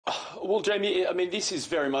Well, Jamie, I mean, this is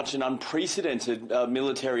very much an unprecedented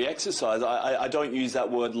military exercise. I don't use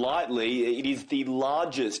that word lightly. It is the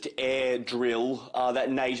largest air drill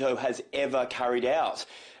that NATO has ever carried out.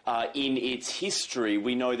 In its history.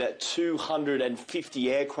 We know that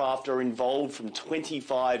 250 aircraft are involved from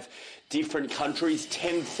 25 different countries,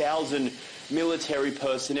 10,000 military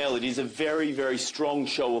personnel. It is a very, very strong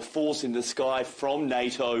show of force in the sky from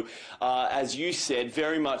NATO, as you said,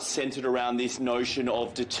 very much centred around this notion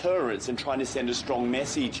of deterrence and trying to send a strong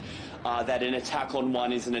message that an attack on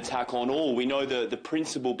one is an attack on all. We know the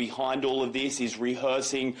principle behind all of this is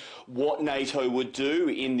rehearsing what NATO would do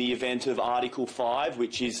in the event of Article 5,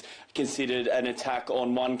 which is considered an attack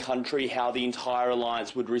on one country, how the entire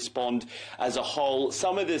alliance would respond as a whole.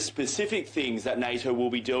 Some of the specific things that NATO will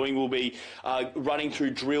be doing will be running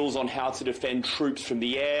through drills on how to defend troops from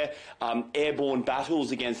the air, airborne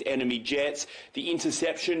battles against enemy jets, the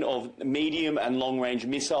interception of medium and long-range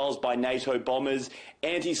missiles by NATO bombers,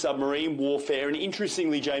 anti-submarine warfare, and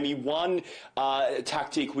interestingly, Jamie, one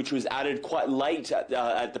tactic which was added quite late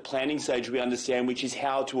at the planning stage, we understand, which is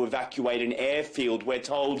how to evacuate an airfield. We're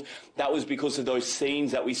told that was because of those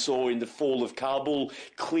scenes that we saw in the fall of Kabul.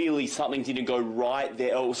 Clearly something didn't go right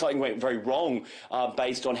there, or something went very wrong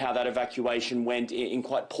based on how that evacuation went in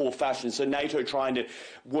quite poor fashion. So NATO trying to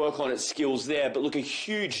work on its skills there. But look, a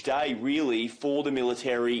huge day really for the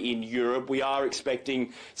military in Europe. We are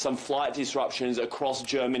expecting some flight disruptions across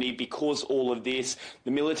Germany because all of this.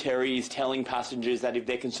 The military is telling passengers that if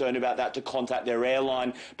they're concerned about that, to contact their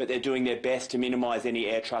airline, but they're doing their best to minimise any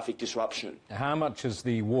air traffic disruption. How much has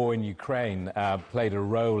the war in Ukraine played a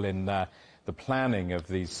role in the planning of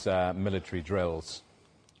these military drills?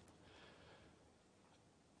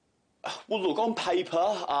 Well, look, on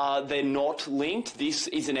paper, they're not linked. This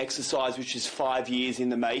is an exercise which is 5 years in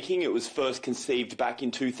the making. It was first conceived back in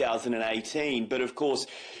 2018. But, of course,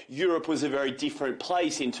 Europe was a very different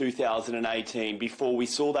place in 2018 before we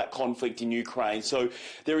saw that conflict in Ukraine. So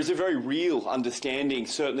there is a very real understanding,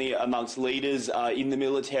 certainly amongst leaders in the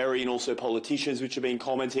military and also politicians which have been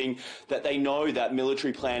commenting, that they know that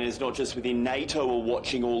military planners, not just within NATO, are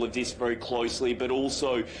watching all of this very closely, but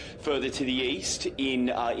also further to the east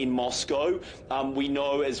in Moscow. We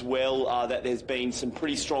know as well that there's been some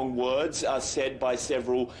pretty strong words said by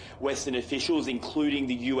several Western officials, including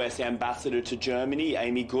the US ambassador to Germany,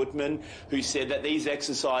 Amy Goodman, who said that these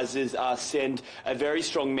exercises send a very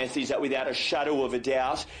strong message that without a shadow of a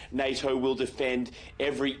doubt, NATO will defend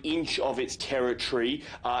every inch of its territory,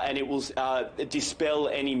 and it will dispel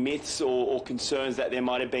any myths or concerns that there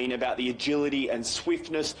might have been about the agility and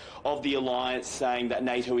swiftness of the alliance, saying that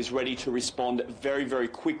NATO is ready to respond very, very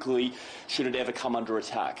quickly should it ever come under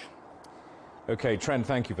attack. OK, Trent,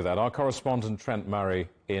 thank you for that. Our correspondent Trent Murray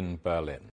in Berlin.